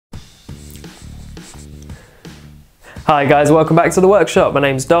Hi guys, welcome back to the workshop. My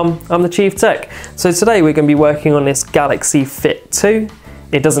name's Dom, I'm the Chief Tech. So today we're going to be working on this Galaxy Fit 2.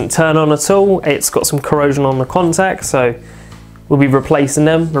 It doesn't turn on at all, it's got some corrosion on the contacts, so we'll be replacing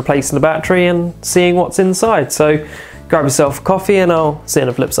them, replacing the battery and seeing what's inside. So grab yourself a coffee and I'll see you on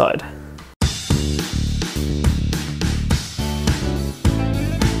the flip side.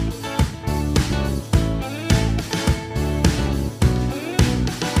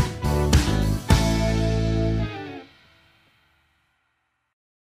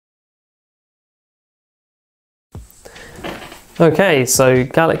 Okay, so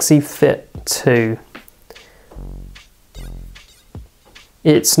Galaxy Fit 2.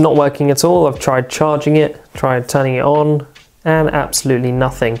 It's not working at all. I've tried charging it, tried turning it on, and absolutely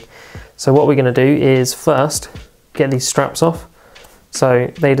nothing. So what we're going to do is first get these straps off.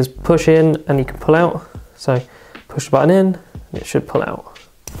 So they just push in and you can pull out. So push the button in and it should pull out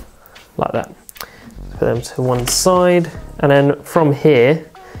like that. Put them to one side, and then from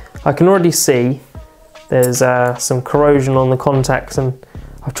here I can already see there's some corrosion on the contacts, and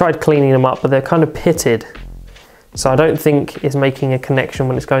I've tried cleaning them up, but they're kind of pitted. So I don't think it's making a connection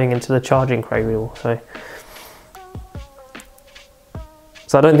when it's going into the charging cradle. So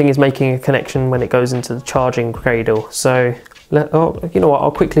I don't think it's making a connection when it goes into the charging cradle. So, you know what, I'll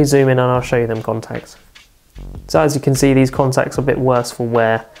quickly zoom in and I'll show you them contacts. So as you can see, these contacts are a bit worse for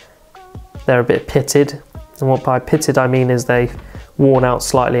wear. They're a bit pitted. And what by pitted I mean is they've worn out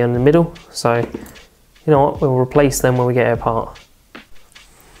slightly in the middle. So you know what, we'll replace them when we get it apart.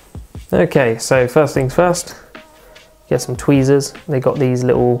 Okay, so first things first, get some tweezers. They got these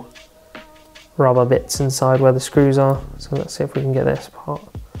little rubber bits inside where the screws are. So let's see if we can get this apart.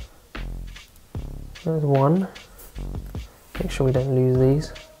 There's one. Make sure we don't lose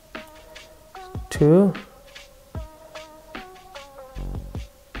these. Two.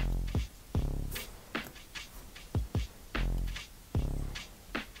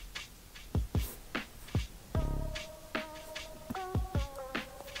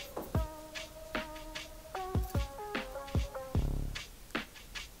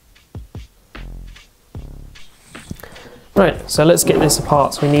 Right, so let's get this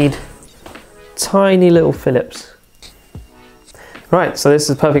apart. So we need tiny little Phillips. Right, so this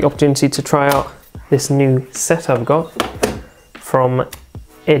is a perfect opportunity to try out this new set I've got from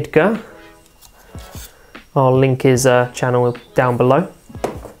Edgar. I'll link his channel down below.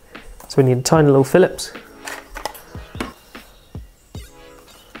 So we need a tiny little Phillips.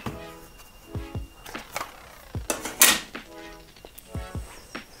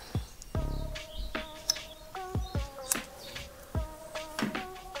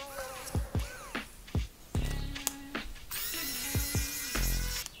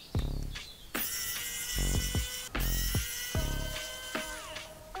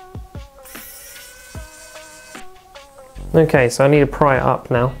 Okay, so I need to pry it up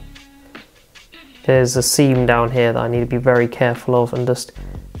now. There's a seam down here that I need to be very careful of and just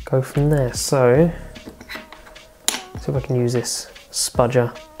go from there. So, see if I can use this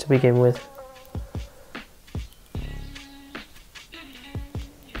spudger to begin with.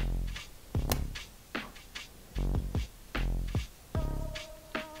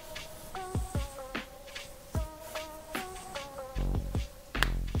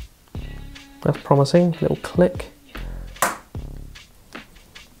 That's promising, little click.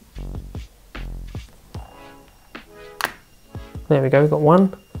 There we go, got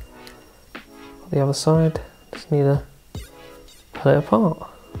one. The other side, just need to pull it apart.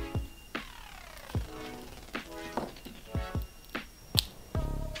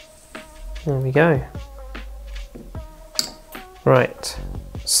 There we go. Right,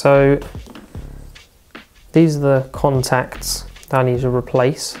 so these are the contacts that I need to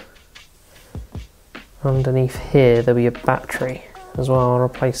replace. Underneath here there'll be a battery as well, I'll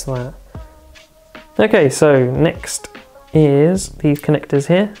replace that. Okay, so next is these connectors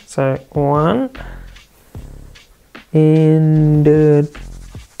here. So one and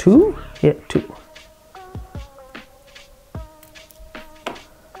two. Yeah, two.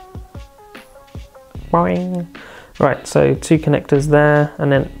 Boing. Right, so two connectors there,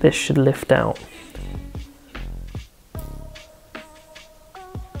 and then this should lift out.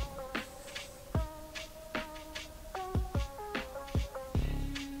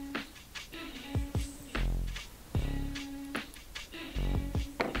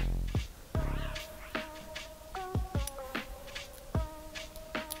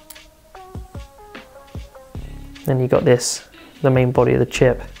 Then you got this, the main body of the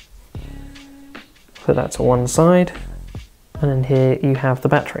chip. Put that to one side, and then here you have the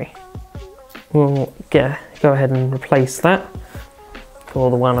battery. We'll go ahead and replace that for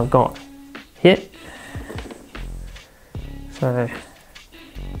the one I've got here. So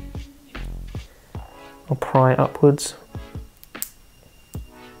I'll pry upwards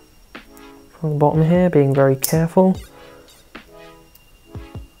from the bottom here, being very careful.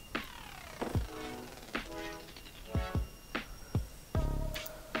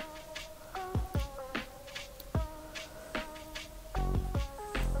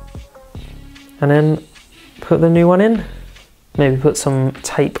 And then put the new one in. Maybe put some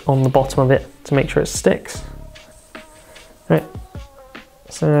tape on the bottom of it to make sure it sticks. Right,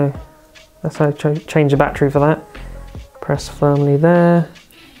 so that's how I change the battery for that. Press firmly there.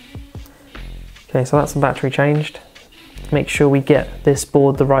 Okay, so that's the battery changed. Make sure we get this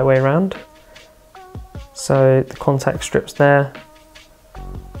board the right way around. So the contact strip's there.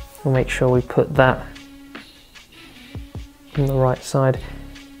 We'll make sure we put that on the right side.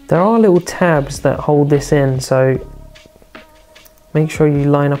 There are little tabs that hold this in, so make sure you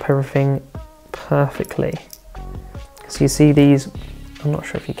line up everything perfectly. So you see these, I'm not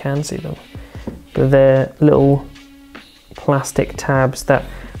sure if you can see them, but they're little plastic tabs that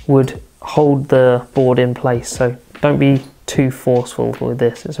would hold the board in place. So don't be too forceful with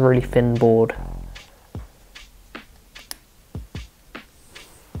this, it's a really thin board.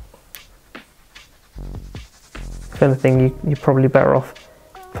 If anything, you're probably better off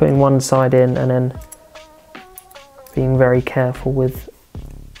putting one side in and then being very careful with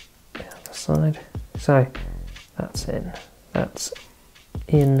the other side. So that's in, that's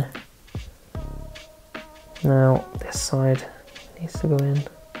in. Now this side needs to go in.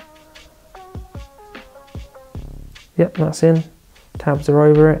 Yep, that's in. Tabs are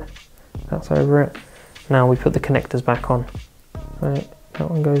over it, that's over it. Now we put the connectors back on. Right,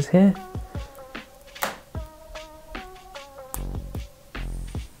 that one goes here.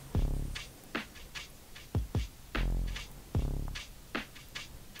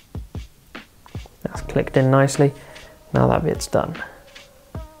 That's clicked in nicely. Now that bit's done.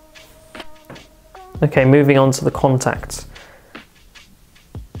 Okay, moving on to the contacts.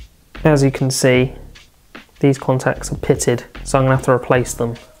 As you can see, these contacts are pitted, so I'm gonna have to replace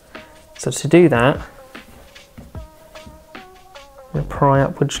them. So to do that, I'm gonna pry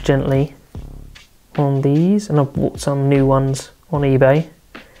upwards gently on these, and I've bought some new ones on eBay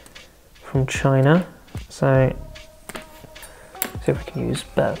from China. So see if we can use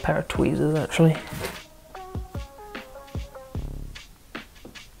a better pair of tweezers actually.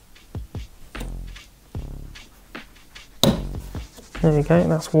 There we go,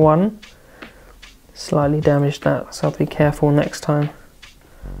 that's one. Slightly damaged that, so I'll have to be careful next time.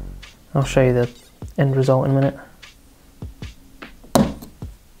 I'll show you the end result in a minute.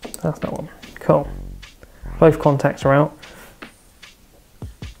 That's that one. Cool. Both contacts are out.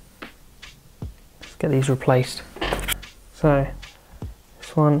 Let's get these replaced. So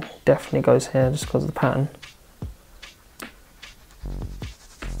this one definitely goes here just because of the pattern.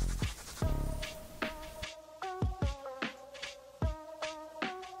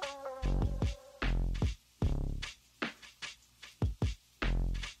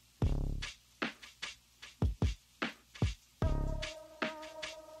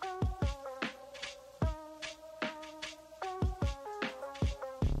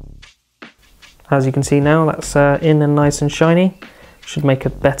 As you can see now, that's in and nice and shiny. Should make a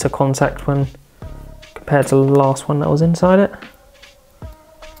better contact when compared to the last one that was inside it.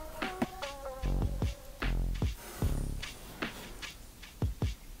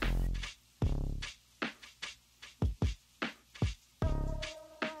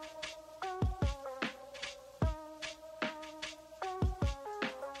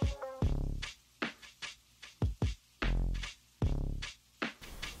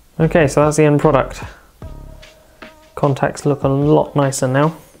 Okay, so that's the end product. Contacts look a lot nicer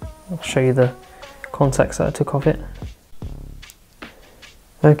now. I'll show you the contacts that I took off it.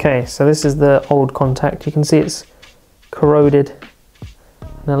 Okay, so this is the old contact. You can see it's corroded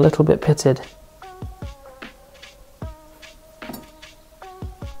and a little bit pitted.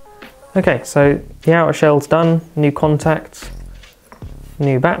 Okay, so the outer shell's done, new contacts,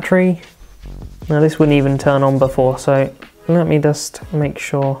 new battery. Now this wouldn't even turn on before, so let me just make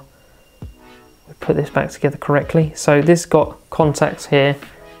sure we put this back together correctly. So this got contacts here,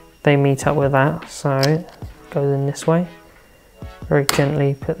 they meet up with that, so it goes in this way. Very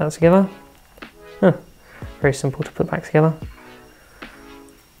gently put that together. Very simple to put back together.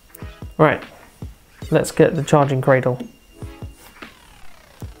 Right, let's get the charging cradle.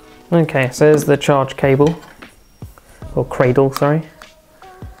 Okay, so there's the charge cable, or cradle, sorry.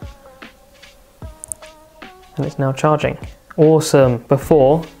 And it's now charging. Awesome,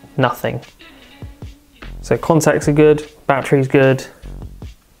 before, nothing. So contacts are good, battery's good,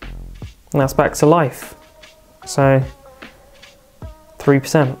 and that's back to life. So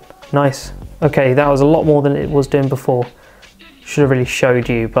 3%. Nice. Okay, that was a lot more than it was doing before. Should have really showed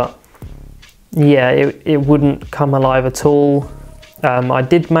you, but yeah, it wouldn't come alive at all. I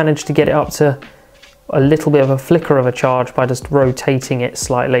did manage to get it up to a little bit of a flicker of a charge by just rotating it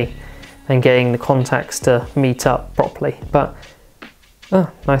slightly and getting the contacts to meet up properly. But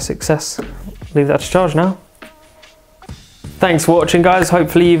nice success. Leave that to charge now. Thanks for watching, guys.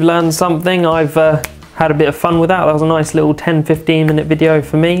 Hopefully you've learned something. I've had a bit of fun with that. That was a nice little 10-15 minute video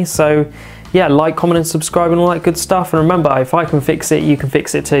for me. So yeah, like, comment and subscribe and all that good stuff. And remember, if I can fix it, you can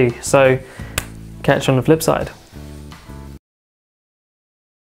fix it too. So catch you on the flip side.